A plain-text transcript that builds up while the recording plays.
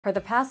For the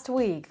past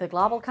week, the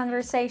global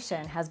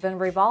conversation has been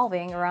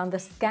revolving around the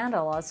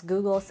scandalous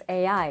Google's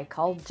AI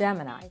called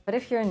Gemini. But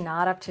if you're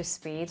not up to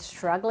speed,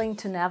 struggling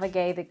to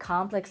navigate the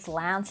complex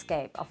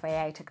landscape of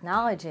AI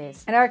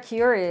technologies, and are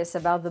curious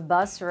about the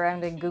buzz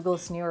surrounding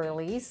Google's new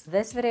release,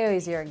 this video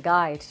is your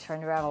guide to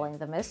unraveling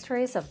the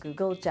mysteries of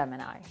Google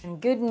Gemini. And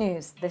good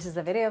news, this is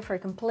a video for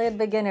complete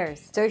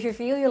beginners. So if you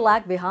feel you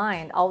lag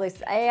behind all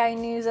this AI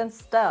news and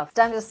stuff, it's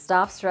time to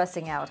stop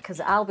stressing out, because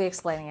I'll be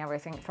explaining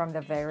everything from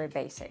the very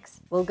basics.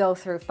 We'll go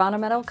through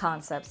fundamental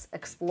concepts,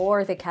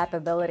 explore the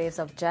capabilities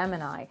of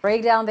Gemini,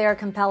 break down their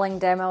compelling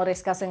demo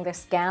discussing the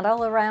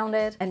scandal around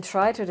it, and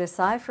try to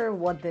decipher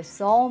what this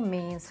all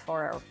means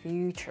for our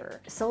future.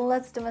 So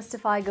let's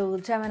demystify Google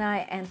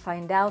Gemini and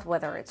find out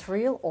whether it's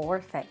real or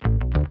fake.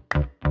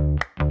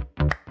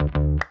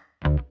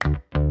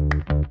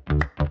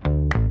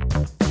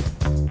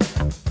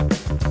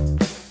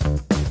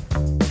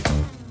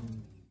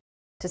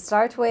 To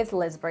start with,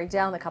 let's break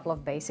down a couple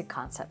of basic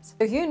concepts.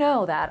 So you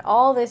know that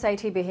all these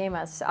IT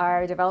behemoths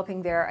are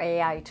developing their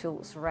AI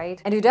tools,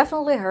 right? And you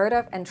definitely heard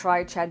of and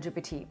tried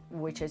ChatGPT,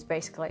 which is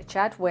basically a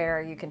chat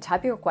where you can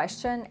type your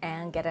question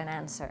and get an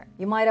answer.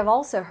 You might have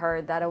also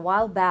heard that a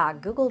while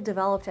back, Google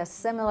developed a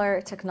similar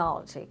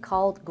technology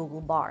called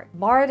Google Bard.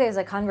 Bard is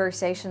a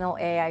conversational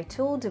AI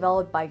tool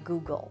developed by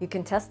Google. You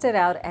can test it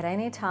out at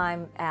any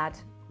time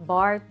at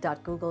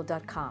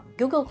bard.google.com.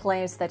 Google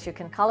claims that you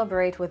can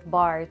collaborate with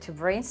Bard to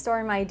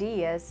brainstorm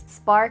ideas,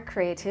 spark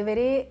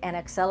creativity, and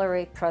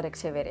accelerate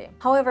productivity.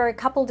 However, a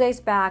couple days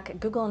back,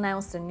 Google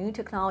announced a new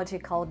technology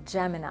called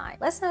Gemini.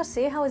 Let's now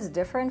see how it's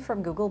different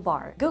from Google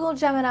Bard. Google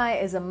Gemini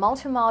is a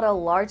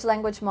multimodal large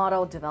language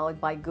model developed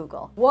by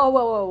Google.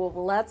 Whoa,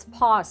 let's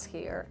pause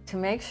here. To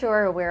make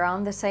sure we're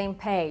on the same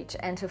page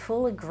and to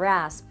fully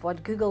grasp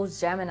what Google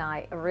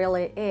Gemini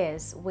really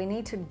is, we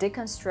need to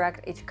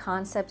deconstruct each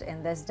concept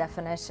in this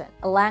definition.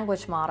 A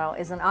language model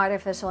is an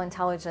artificial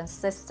intelligence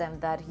system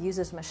that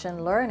uses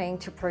machine learning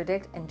to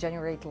predict and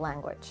generate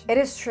language. It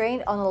is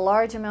trained on a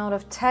large amount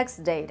of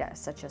text data,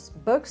 such as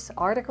books,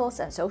 articles,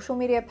 and social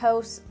media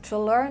posts, to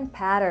learn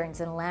patterns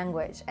in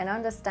language and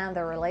understand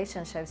the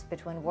relationships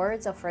between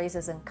words or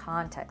phrases in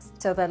context,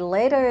 so that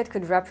later it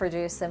could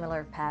reproduce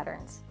similar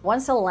patterns.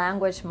 Once a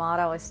language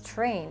model is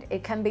trained,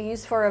 it can be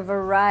used for a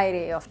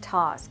variety of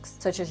tasks,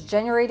 such as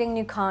generating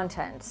new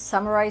content,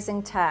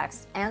 summarizing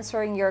text,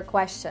 answering your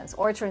questions,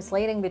 or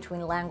translating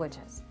between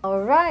languages.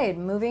 Alright,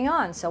 moving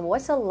on. So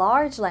what's a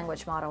large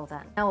language model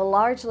then? Now, a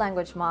large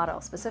language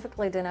model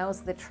specifically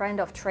denotes the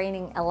trend of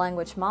training a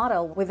language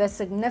model with a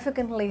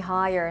significantly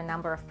higher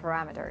number of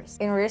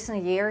parameters. In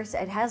recent years,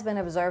 it has been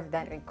observed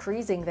that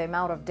increasing the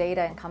amount of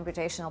data and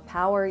computational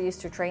power used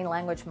to train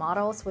language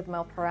models with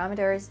more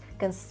parameters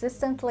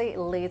consistently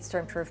leads to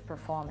improved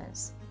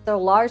performance. So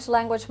large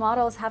language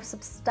models have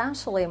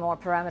substantially more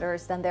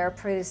parameters than their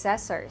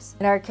predecessors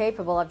and are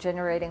capable of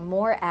generating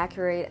more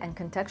accurate and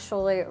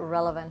contextually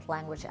relevant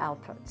language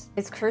outputs.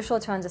 It's crucial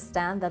to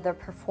understand that their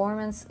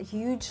performance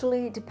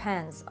hugely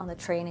depends on the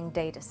training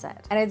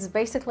dataset. And it's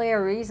basically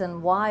a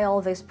reason why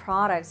all these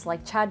products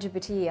like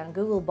ChatGPT and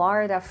Google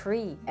Bard are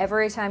free.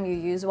 Every time you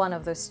use one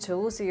of those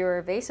tools,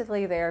 you're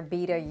basically their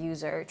beta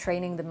user,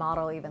 training the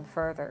model even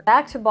further.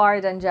 Back to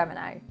Bard and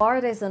Gemini.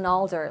 Bard is an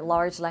older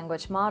large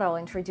language model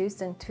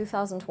introduced in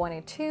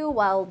 2022,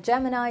 while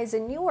Gemini is a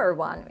newer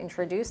one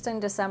introduced in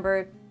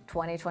December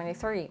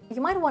 2023. You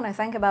might want to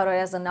think about it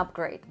as an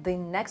upgrade, the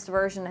next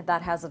version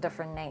that has a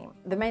different name.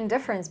 The main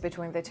difference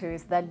between the two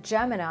is that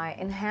Gemini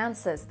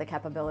enhances the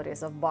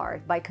capabilities of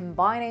Bard by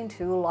combining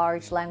two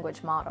large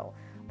language models,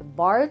 the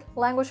Bard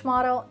language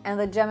model and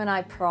the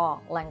Gemini Pro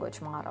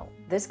language model.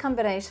 This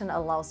combination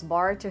allows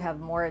Bard to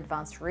have more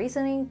advanced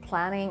reasoning,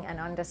 planning, and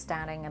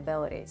understanding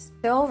abilities.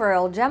 The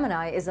overall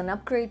Gemini is an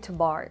upgrade to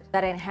Bard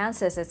that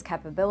enhances its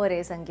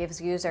capabilities and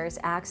gives users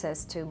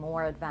access to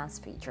more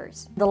advanced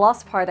features. The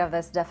last part of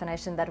this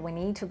definition that we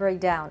need to break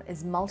down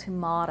is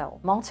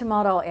multimodal.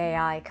 Multimodal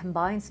AI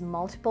combines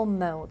multiple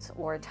modes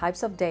or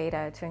types of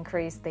data to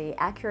increase the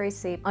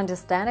accuracy,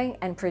 understanding,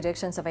 and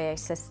predictions of AI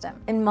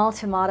system. In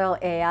multimodal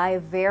AI,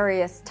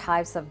 various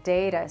types of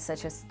data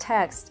such as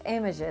text,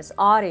 images,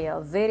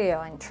 audio, video,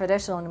 and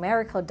traditional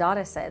numerical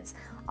datasets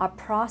are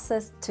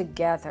processed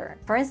together.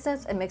 For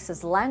instance, it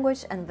mixes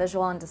language and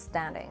visual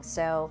understanding,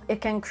 so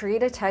it can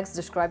create a text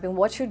describing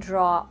what you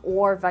draw,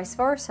 or vice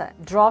versa.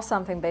 Draw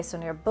something based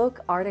on your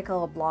book,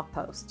 article, or blog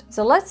post.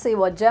 So let's see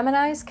what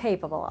Gemini is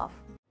capable of.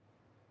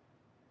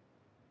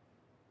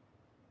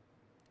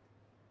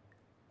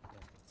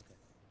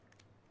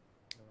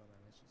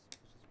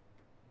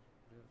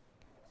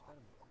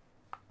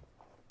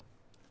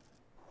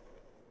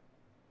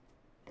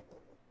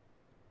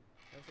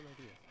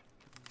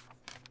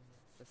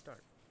 Let's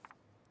start.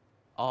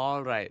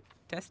 All right,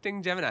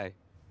 testing Gemini.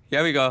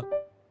 Here we go.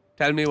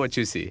 Tell me what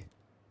you see.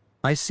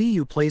 I see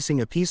you placing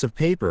a piece of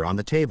paper on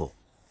the table.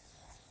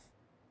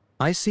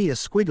 I see a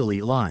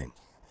squiggly line.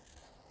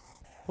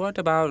 What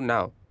about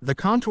now? The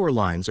contour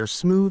lines are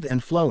smooth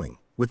and flowing,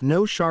 with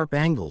no sharp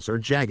angles or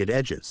jagged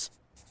edges.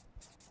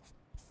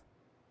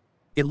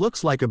 It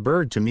looks like a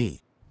bird to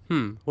me.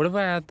 What if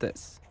I add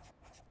this?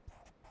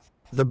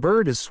 The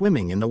bird is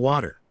swimming in the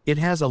water. It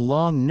has a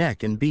long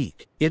neck and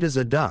beak. It is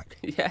a duck.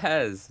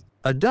 Yes.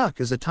 A duck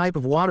is a type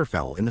of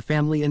waterfowl in the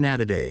family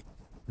Anatidae.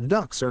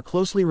 Ducks are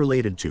closely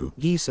related to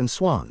geese and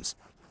swans.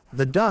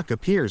 The duck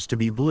appears to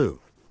be blue.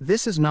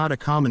 This is not a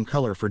common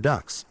color for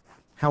ducks.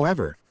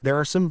 However, there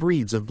are some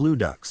breeds of blue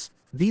ducks.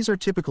 These are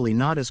typically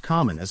not as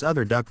common as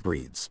other duck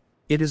breeds.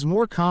 It is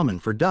more common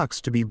for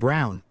ducks to be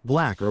brown,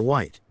 black, or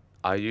white.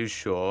 Are you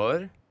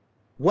sure?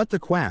 What the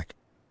quack?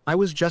 I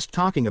was just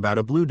talking about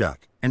a blue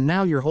duck, and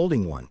now you're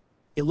holding one.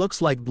 It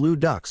looks like blue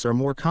ducks are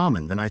more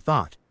common than I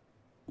thought.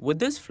 Would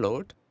this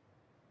float?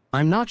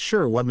 I'm not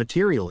sure what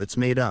material it's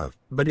made of,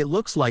 but it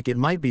looks like it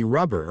might be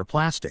rubber or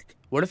plastic.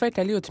 What if I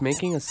tell you it's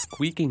making a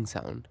squeaking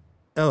sound?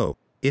 Oh,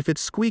 if it's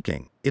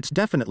squeaking, it's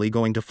definitely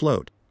going to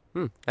float.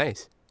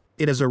 Nice.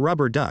 It is a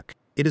rubber duck.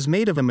 It is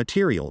made of a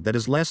material that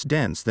is less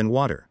dense than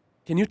water.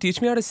 Can you teach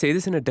me how to say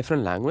this in a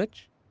different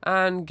language?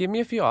 And give me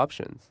a few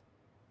options.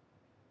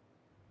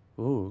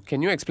 Ooh,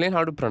 can you explain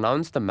how to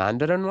pronounce the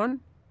Mandarin one?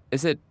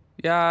 Is it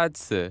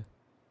Yazi?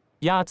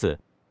 鸭子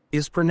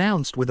Is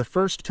pronounced with a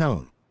first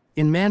tone.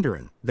 In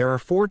Mandarin, there are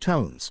 4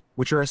 tones,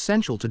 which are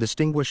essential to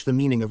distinguish the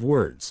meaning of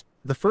words.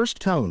 The first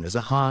tone is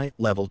a high,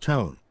 level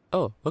tone.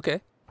 Oh,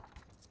 okay.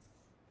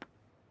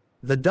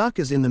 The duck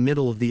is in the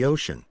middle of the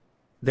ocean.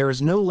 There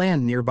is no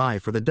land nearby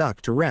for the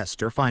duck to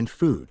rest or find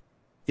food.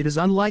 It is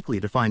unlikely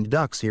to find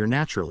ducks here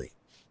naturally.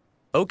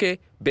 Okay,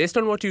 based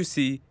on what you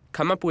see,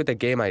 come up with a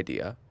game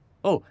idea.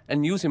 Oh,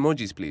 and use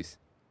emojis, please.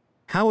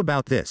 How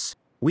about this?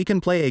 We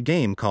can play a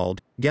game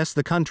called Guess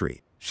the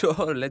Country.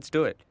 Sure, let's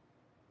do it.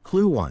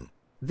 Clue 1.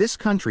 This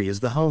country is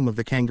the home of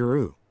the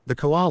kangaroo, the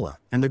koala,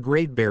 and the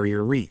Great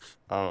Barrier Reef.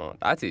 Oh,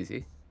 that's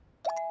easy.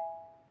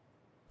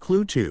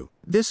 Clue 2.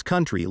 This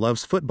country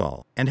loves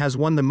football and has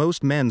won the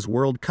most men's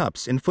World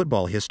Cups in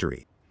football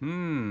history.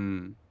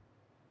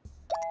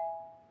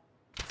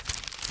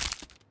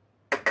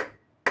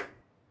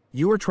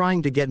 You are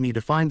trying to get me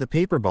to find the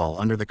paper ball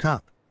under the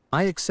cup.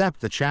 I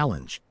accept the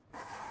challenge.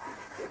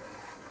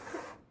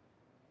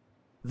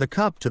 The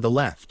cup to the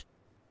left.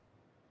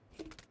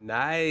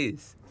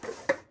 Nice.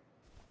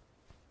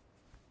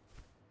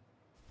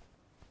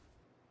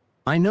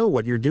 I know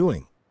what you're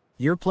doing.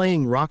 You're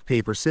playing rock,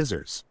 paper,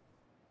 scissors.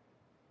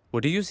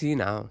 What do you see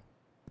now?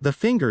 The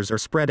fingers are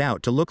spread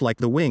out to look like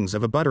the wings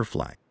of a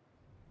butterfly.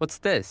 What's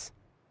this?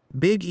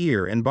 Big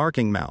ear and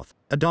barking mouth.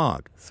 A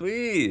dog.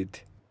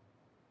 Sweet.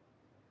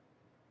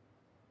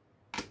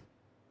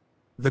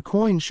 The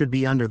coin should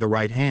be under the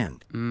right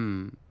hand.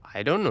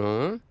 I don't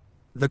know.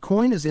 The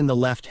coin is in the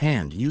left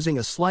hand using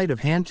a sleight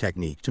of hand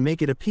technique to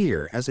make it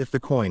appear as if the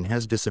coin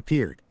has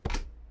disappeared.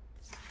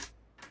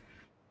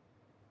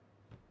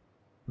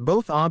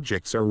 Both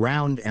objects are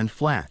round and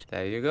flat.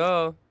 There you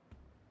go.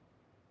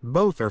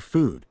 Both are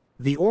food.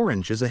 The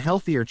orange is a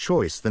healthier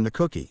choice than the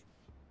cookie.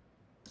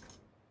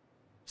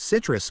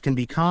 Citrus can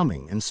be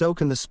calming, and so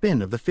can the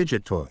spin of the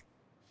fidget toy.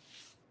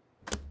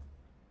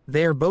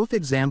 They are both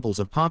examples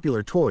of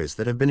popular toys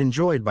that have been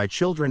enjoyed by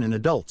children and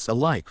adults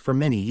alike for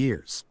many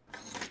years.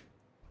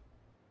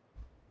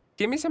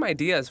 Give me some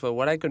ideas for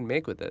what I could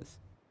make with this.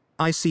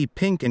 I see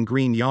pink and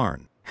green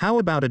yarn. How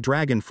about a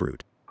dragon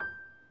fruit?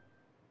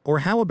 Or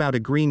how about a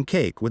green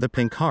cake with a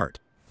pink heart?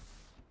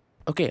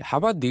 Okay, how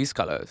about these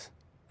colors?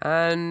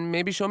 And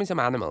maybe show me some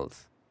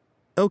animals.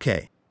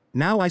 Okay,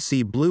 now I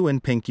see blue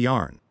and pink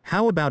yarn.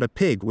 How about a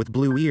pig with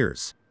blue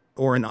ears?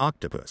 Or an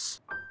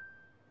octopus?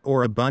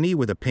 Or a bunny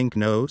with a pink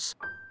nose?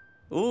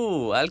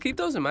 Ooh, I'll keep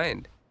those in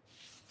mind.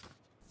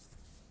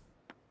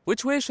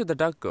 Which way should the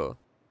duck go?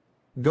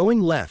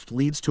 Going left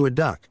leads to a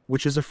duck,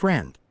 which is a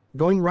friend.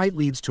 Going right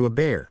leads to a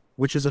bear,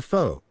 which is a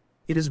foe.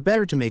 It is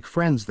better to make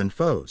friends than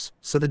foes,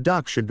 so the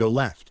duck should go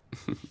left.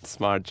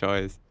 Smart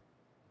choice.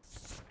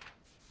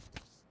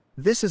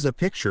 This is a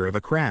picture of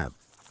a crab.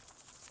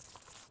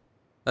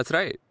 That's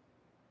right.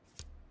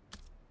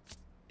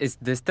 Is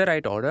this the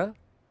right order?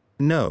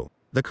 No,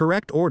 the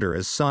correct order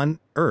is Sun,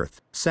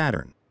 Earth,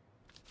 Saturn.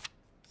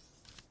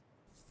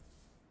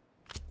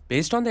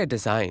 Based on their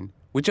design,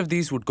 which of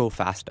these would go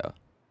faster?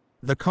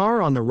 The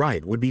car on the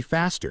right would be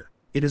faster.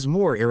 It is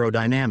more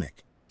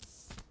aerodynamic.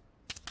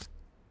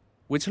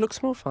 Which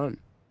looks more fun?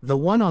 The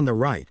one on the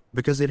right,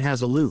 because it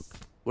has a loop.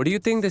 What do you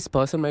think this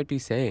person might be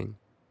saying?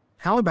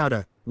 How about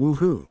a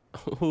woohoo?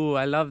 Ooh,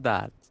 I love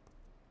that.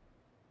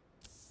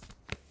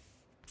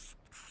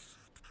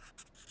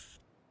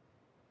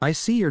 I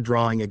see you're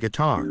drawing a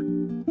guitar.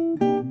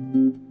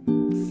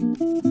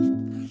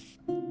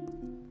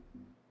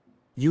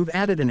 You've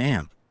added an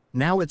amp.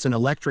 Now it's an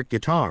electric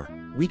guitar.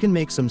 We can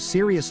make some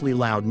seriously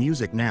loud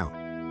music now.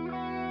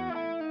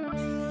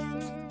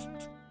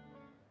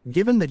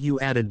 Given that you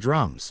added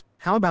drums,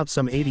 how about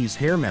some 80s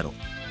hair metal?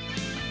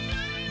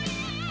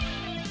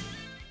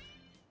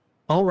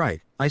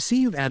 Alright, I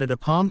see you've added a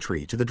palm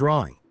tree to the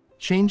drawing.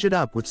 Change it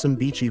up with some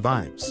beachy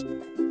vibes.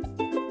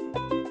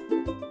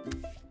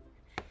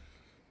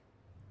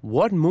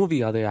 What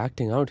movie are they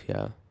acting out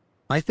here?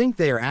 I think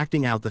they are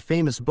acting out the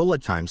famous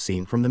bullet time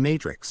scene from The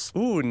Matrix.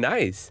 Ooh,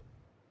 nice.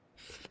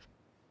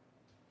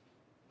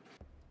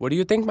 What do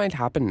you think might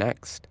happen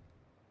next?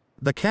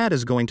 The cat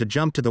is going to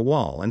jump to the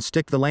wall and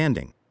stick the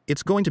landing.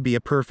 It's going to be a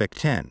perfect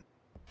 10.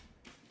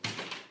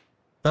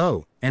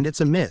 Oh, and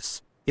it's a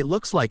miss. It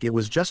looks like it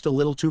was just a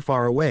little too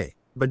far away,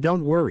 but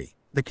don't worry.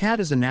 The cat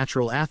is a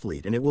natural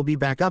athlete and it will be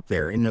back up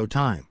there in no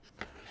time.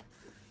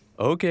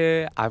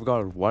 Okay, I've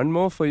got one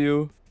more for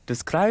you.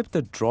 Describe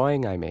the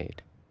drawing I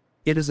made.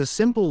 It is a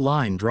simple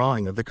line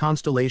drawing of the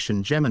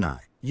constellation Gemini.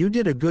 You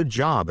did a good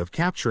job of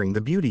capturing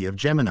the beauty of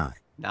Gemini.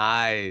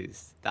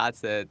 Nice.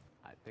 That's it.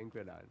 I think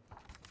we're done.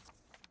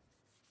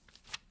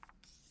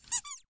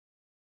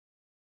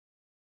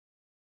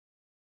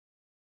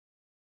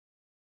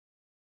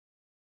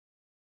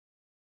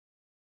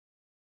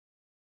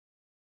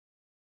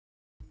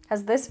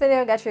 Has this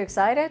video got you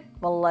excited?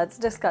 Well, let's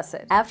discuss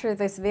it. After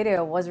this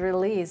video was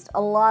released, a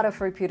lot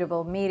of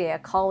reputable media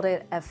called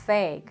it a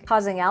fake,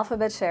 causing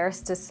alphabet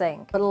shares to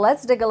sink. But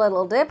let's dig a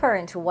little deeper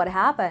into what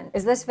happened.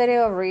 Is this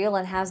video real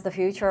and has the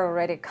future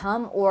already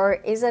come, or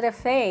is it a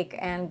fake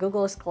and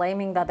Google is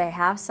claiming that they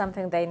have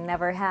something they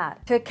never had?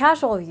 To a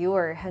casual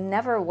viewer who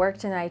never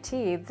worked in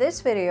IT,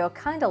 this video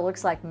kinda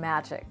looks like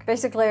magic.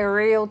 Basically a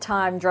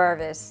real-time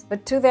Jarvis.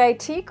 But to the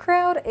IT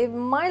crowd, it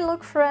might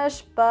look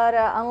fresh, but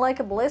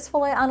unlike a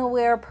blissfully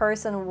unaware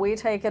person, we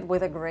take it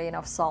with a grain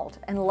of salt,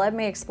 and let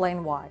me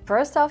explain why.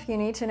 First off, you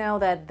need to know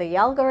that the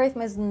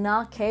algorithm is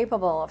not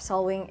capable of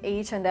solving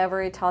each and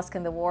every task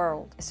in the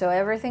world. So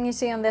everything you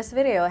see on this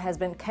video has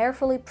been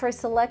carefully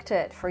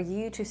pre-selected for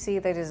you to see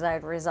the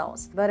desired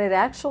results. But it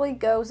actually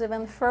goes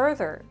even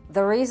further.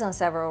 The reason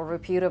several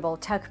reputable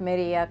tech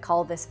media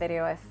call this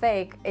video a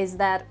fake is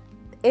that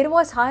it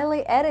was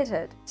highly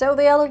edited. So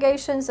the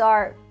allegations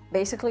are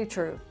basically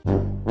true.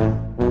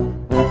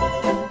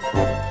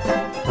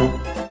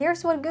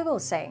 Here's what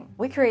Google's saying.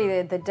 We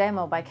created the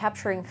demo by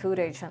capturing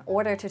footage in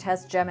order to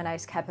test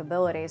Gemini's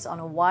capabilities on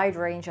a wide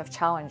range of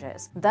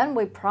challenges. Then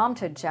we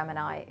prompted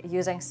Gemini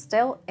using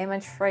still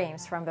image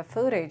frames from the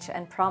footage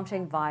and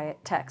prompting via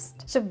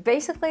text. So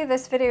basically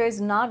this video is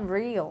not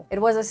real.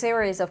 It was a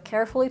series of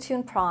carefully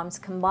tuned prompts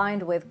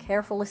combined with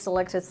carefully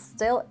selected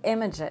still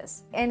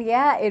images. And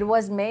yeah, it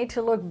was made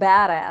to look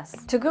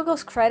badass. To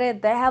Google's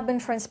credit, they have been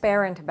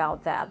transparent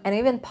about that and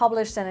even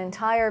published an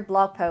entire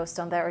blog post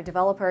on their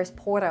developers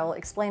portal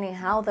explaining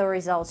how the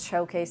results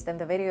showcased in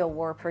the video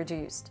were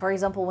produced. For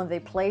example, when they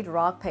played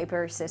rock,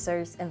 paper,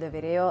 scissors in the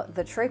video,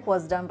 the trick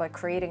was done by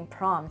creating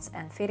prompts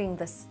and feeding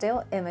the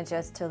still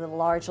images to the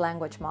large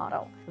language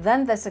model.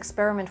 Then this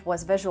experiment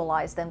was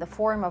visualized in the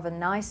form of a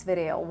nice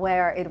video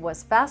where it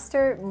was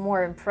faster,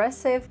 more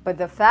impressive, but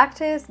the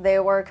fact is they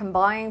were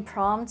combining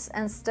prompts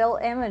and still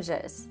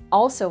images.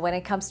 Also, when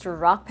it comes to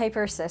rock,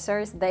 paper,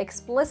 scissors, they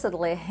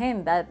explicitly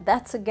hint that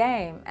that's a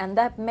game, and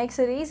that makes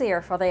it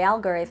easier for the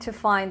algorithm to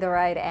find the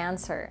right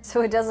answer.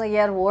 So it doesn't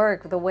yet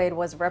work the way it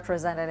was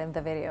represented in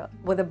the video.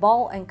 With the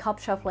ball and cup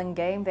shuffling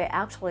game, they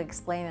actually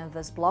explain in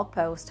this blog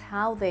post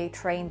how they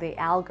trained the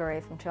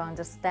algorithm to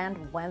understand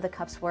when the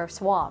cups were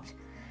swapped,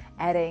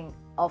 adding,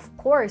 of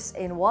course,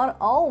 in what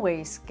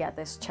always get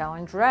this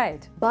challenge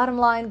right. Bottom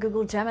line,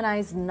 Google Gemini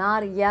is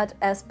not yet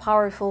as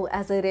powerful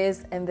as it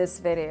is in this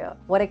video.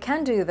 What it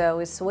can do though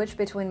is switch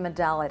between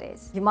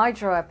modalities. You might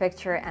draw a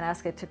picture and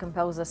ask it to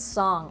compose a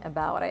song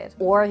about it,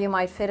 or you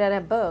might fit in a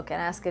book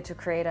and ask it to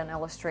create an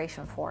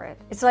illustration for it.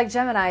 It's like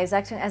Gemini is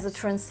acting as a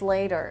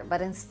translator,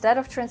 but instead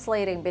of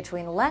translating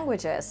between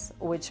languages,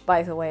 which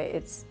by the way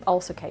it's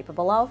also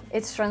capable of,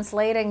 it's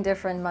translating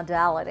different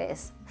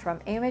modalities. From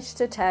image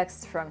to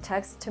text, from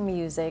text to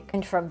music,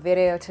 and from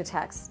video to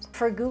text.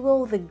 For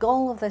Google, the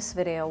goal of this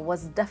video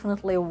was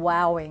definitely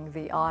wowing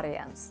the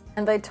audience.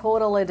 And they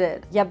totally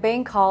did. Yet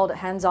being called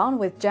hands-on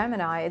with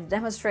Gemini, it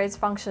demonstrates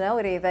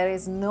functionality that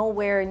is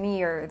nowhere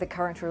near the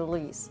current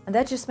release. And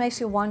that just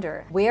makes you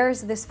wonder, where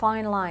is this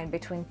fine line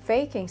between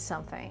faking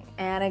something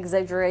and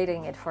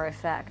exaggerating it for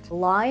effect?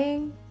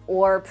 Lying?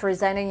 Or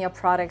presenting your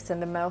products in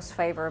the most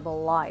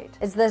favorable light?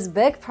 It's this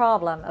big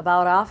problem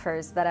about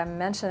offers that I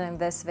mentioned in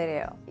this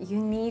video. You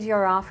need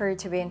your offer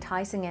to be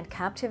enticing and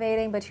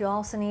captivating, but you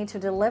also need to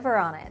deliver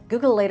on it.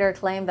 Google later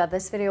claimed that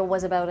this video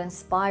was about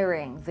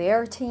inspiring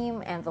their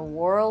team and the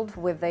world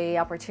with the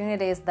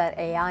opportunities that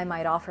AI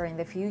might offer in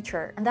the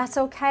future. And that's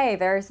okay,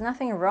 there is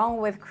nothing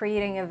wrong with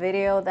creating a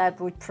video that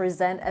would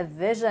present a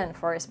vision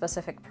for a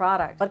specific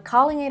product. But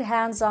calling it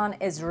hands-on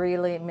is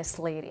really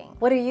misleading.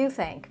 What do you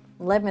think?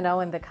 Let me know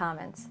in the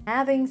comments.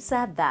 Having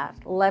said that,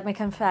 let me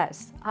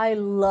confess, I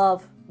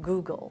love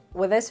Google.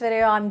 With this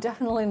video, I'm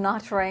definitely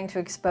not trying to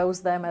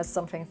expose them as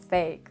something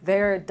fake.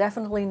 They're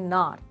definitely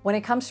not. When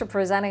it comes to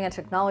presenting a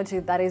technology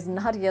that is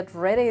not yet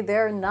ready,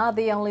 they're not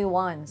the only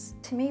ones.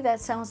 To me, that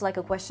sounds like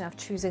a question of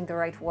choosing the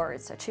right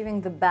words, achieving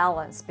the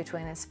balance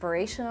between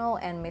inspirational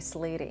and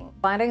misleading.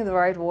 Finding the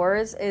right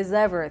words is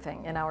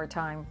everything in our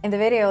time. In the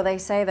video, they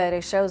say that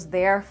it shows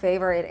their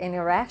favorite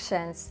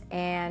interactions,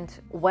 and,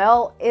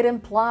 well, it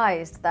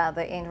implies that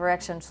the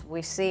interactions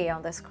we see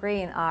on the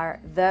screen are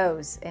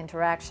those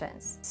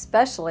interactions.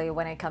 especially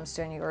when it comes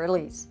to a new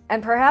release.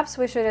 And perhaps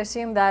we should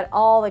assume that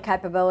all the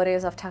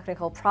capabilities of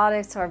technical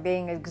products are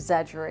being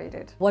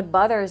exaggerated. What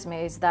bothers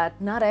me is that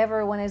not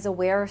everyone is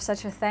aware of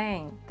such a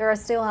thing. There are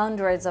still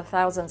hundreds of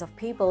thousands of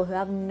people who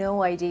have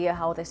no idea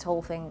how this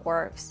whole thing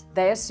works.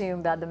 They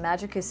assume that the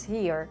magic is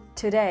here,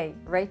 today,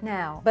 right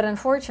now. But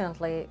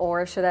unfortunately,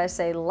 or should I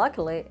say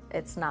luckily,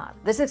 it's not.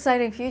 This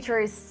exciting future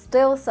is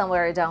still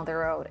somewhere down the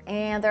road,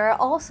 and there are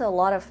also a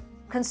lot of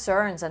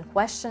concerns and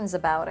questions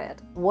about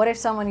it. What if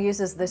someone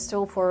uses this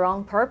tool for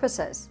wrong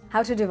purposes?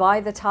 How to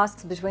divide the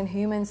tasks between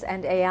humans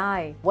and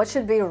AI? What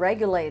should be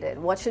regulated?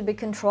 What should be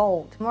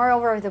controlled?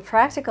 Moreover, the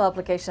practical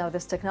application of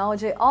this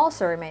technology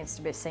also remains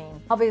to be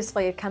seen.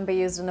 Obviously, it can be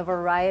used in a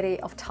variety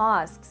of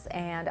tasks,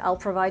 and I'll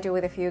provide you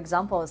with a few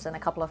examples in a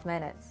couple of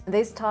minutes.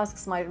 These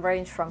tasks might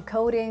range from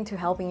coding to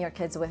helping your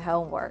kids with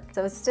homework,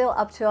 so it's still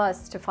up to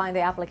us to find the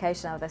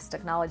application of this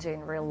technology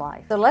in real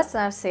life. So let's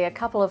now see a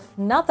couple of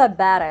not that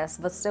badass,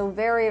 but still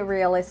very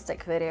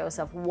realistic videos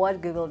of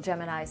what Google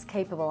Gemini is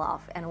capable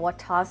of and what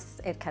tasks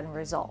it can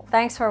resolve.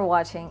 Thanks for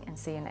watching, and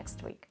see you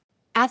next week.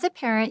 As a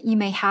parent, you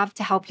may have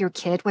to help your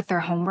kid with their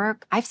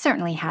homework. I've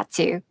certainly had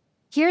to.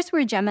 Here's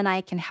where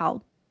Gemini can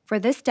help. For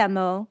this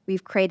demo,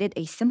 we've created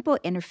a simple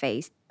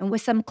interface, and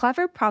with some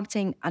clever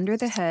prompting under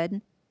the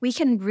hood, we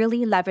can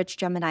really leverage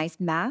Gemini's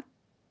math,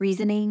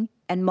 reasoning,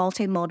 and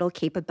multimodal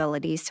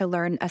capabilities to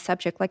learn a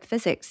subject like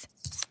physics.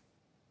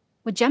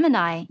 With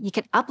Gemini, you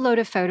can upload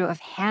a photo of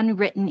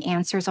handwritten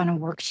answers on a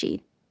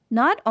worksheet.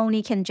 Not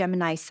only can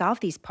Gemini solve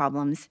these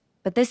problems,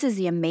 but this is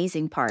the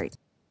amazing part.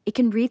 It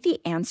can read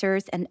the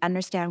answers and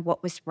understand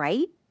what was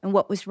right and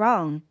what was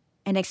wrong,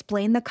 and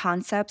explain the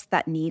concepts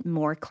that need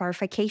more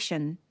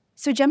clarification.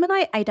 So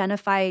Gemini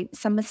identified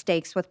some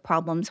mistakes with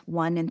problems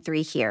 1 and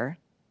 3 here.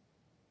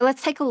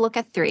 Let's take a look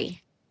at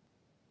 3.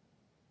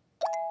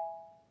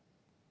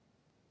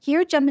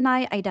 Here,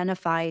 Gemini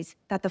identifies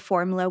that the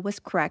formula was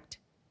correct,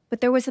 but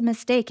there was a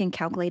mistake in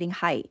calculating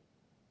height.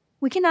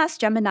 We can ask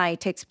Gemini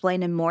to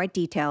explain in more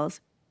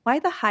details why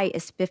the height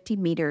is 50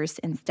 meters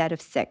instead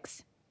of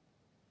 6.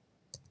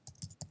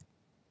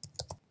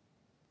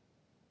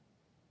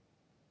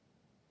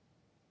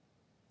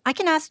 I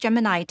can ask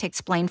Gemini to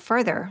explain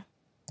further.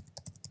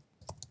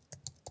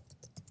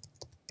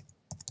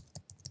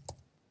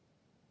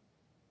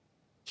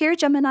 Here,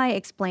 Gemini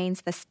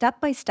explains the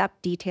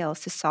step-by-step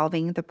details to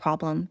solving the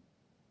problem.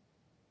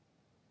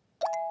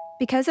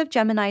 Because of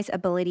Gemini's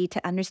ability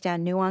to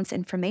understand nuanced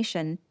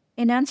information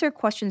and answer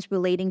questions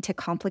relating to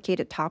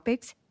complicated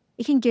topics,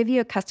 it can give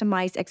you a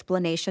customized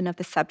explanation of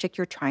the subject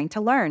you're trying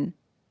to learn.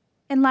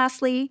 And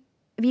lastly,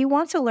 if you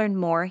want to learn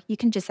more, you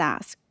can just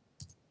ask.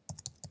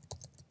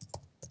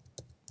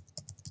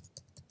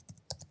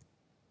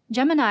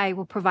 Gemini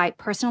will provide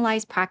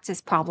personalized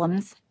practice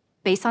problems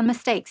based on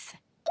mistakes.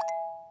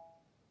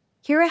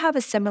 Here I have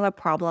a similar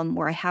problem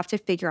where I have to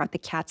figure out the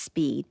cat's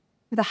speed,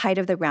 where the height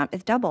of the ramp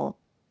is double.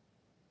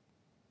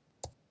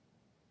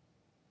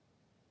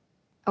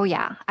 Oh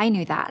yeah, I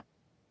knew that.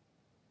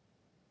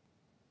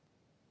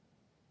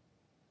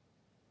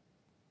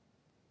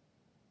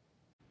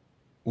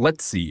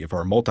 Let's see if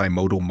our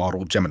multimodal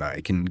model Gemini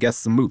can guess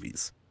some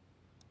movies.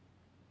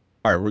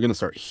 All right, we're going to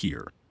start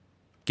here.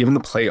 Given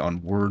the play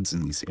on words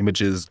in these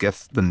images,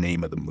 guess the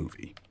name of the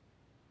movie.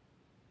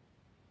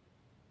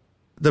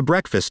 The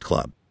Breakfast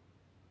Club.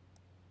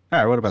 All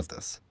right, what about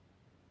this?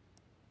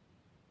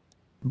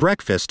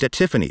 Breakfast at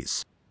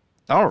Tiffany's.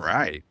 All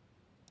right.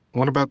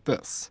 What about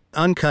this?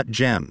 Uncut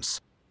Gems.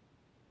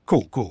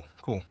 Cool.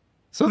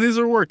 So these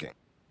are working.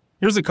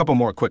 Here's a couple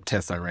more quick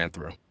tests I ran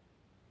through.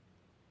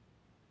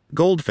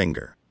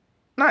 Goldfinger.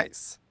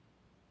 Nice.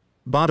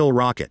 Bottle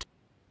Rocket.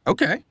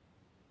 Okay.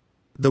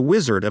 The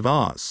Wizard of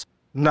Oz.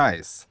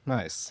 Nice.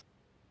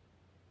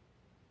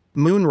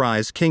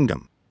 Moonrise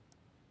Kingdom.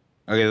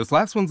 Okay, this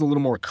last one's a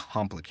little more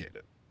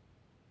complicated.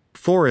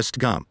 Forrest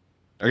Gump.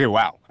 Okay,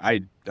 wow.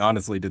 I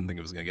honestly didn't think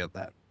it was going to get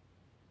that.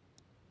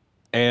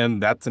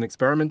 And that's an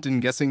experiment in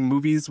guessing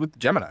movies with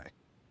Gemini.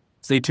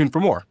 Stay tuned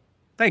for more.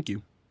 Thank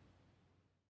you.